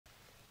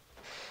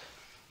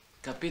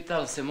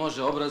Kapital se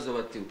može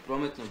obrazovati u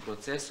prometnom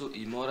procesu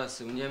i mora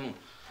se u njemu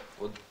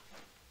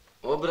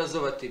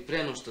obrazovati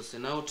pre no što se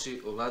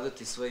nauči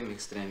ovladati svojim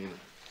ekstremima.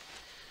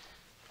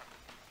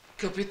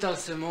 Kapital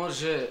se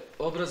može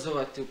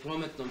obrazovati u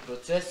prometnom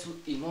procesu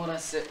i mora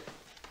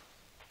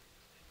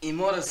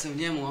se u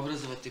njemu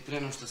obrazovati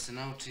pre no što se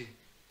nauči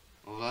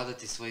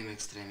ovladati svojim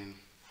ekstremima.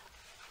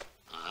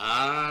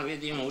 A,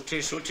 vidim,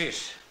 učiš.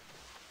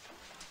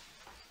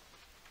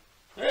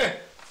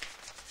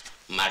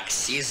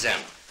 Marksizam,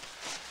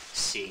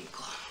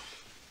 sinko.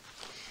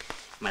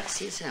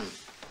 Marksizam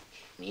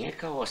nije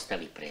kao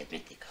ostali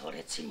predmeti, kao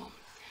recimo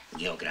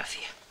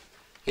geografija.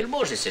 Jer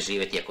može se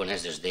živjeti ako ne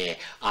znaš gde je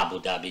Abu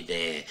Dabi, gde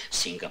je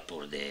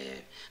Singapur, gde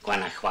je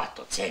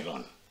Guanajuato,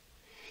 Ceylon.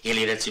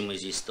 Ili recimo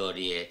iz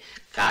istorije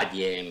kad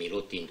je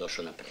Milutin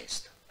došao na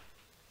presto.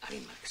 Ali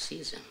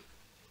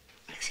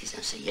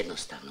Marksizam se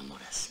jednostavno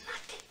mora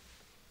znati.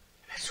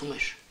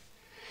 Razumeš?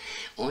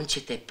 On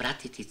će te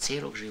pratiti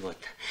celog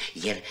života,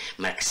 jer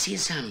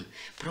Marksizam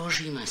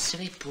prožima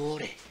sve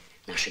pore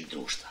našeg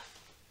društva.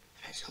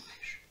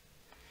 Razumeš?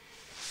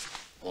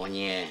 On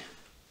je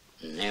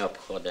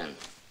neophodan.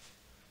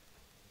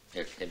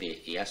 Je li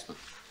tebi jasno?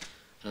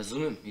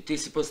 Razumem. I ti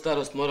si pod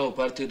starost morao u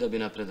partiju da bi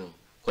napredao.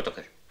 Ko to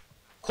kaže?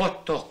 Ko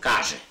to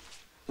kaže?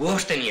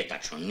 Uopšte nije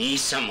tačno.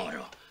 Nisam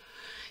morao.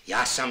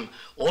 Ja sam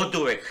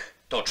oduvek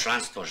to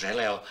članstvo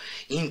želeo,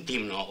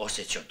 intimno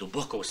osjećao,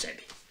 duboko u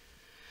sebi.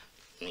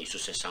 Nisu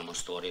se samo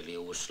stvorili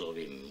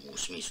uslovi u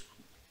smislu.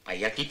 Pa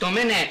ja ti to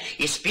mene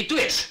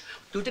ispituješ?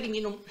 Tu udari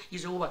njenom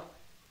iza uva.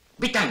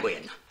 Bitango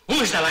jedna.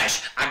 Umeš da laješ,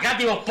 a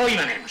gradivo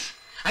pojma nemaš.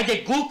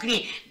 Ajde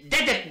gukni,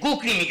 dede,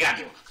 gukni mi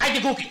gradivo. Ajde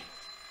gukni.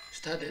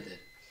 Šta dede?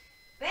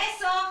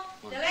 Veso,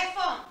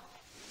 telefon.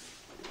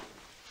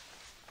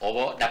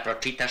 Ovo da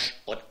pročitaš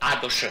od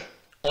A do Š.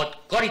 Od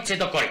korice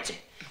do korice.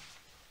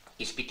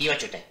 Ispitivat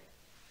ću te.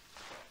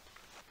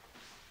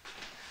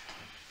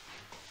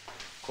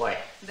 Ko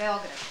je?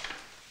 Beograd.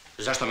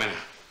 Zašto mene?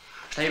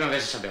 Šta imam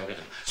veze sa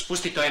Beogradom?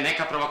 Spusti, to je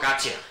neka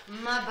provokacija.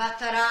 Ma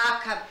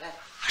bataraka, bre.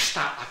 A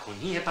šta ako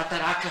nije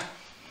bataraka?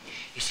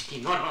 Jesi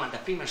ti normalan da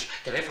primaš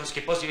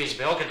telefonske pozive iz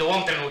Beograda u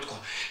ovom trenutku?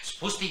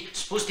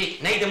 Spusti,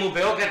 ne idemo u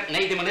Beograd,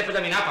 ne pada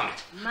mi na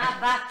pamet. Ma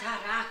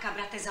bataraka,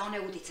 brate, za one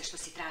udice što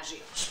si tražio.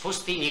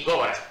 Spusti, ni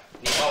govora,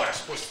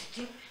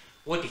 spusti.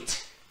 Udice.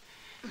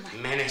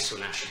 Mene su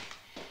našli.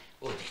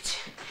 Udice.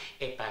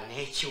 E pa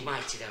neću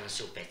majci da vam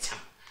se upecam.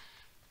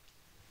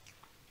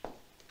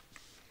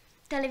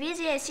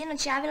 Televizija je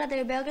sinoć javila da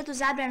je u Beogradu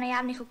zabrana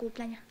javnih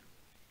okupljanja.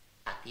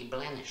 A ti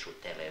bleneš u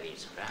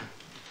televizor, a?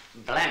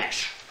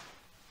 Bleneš.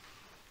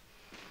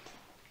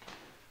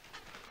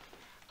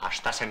 A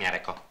šta sam ja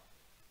rekao?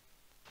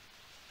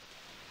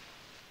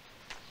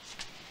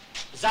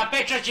 Za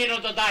pečaćinu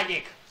do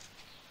daljnjeg.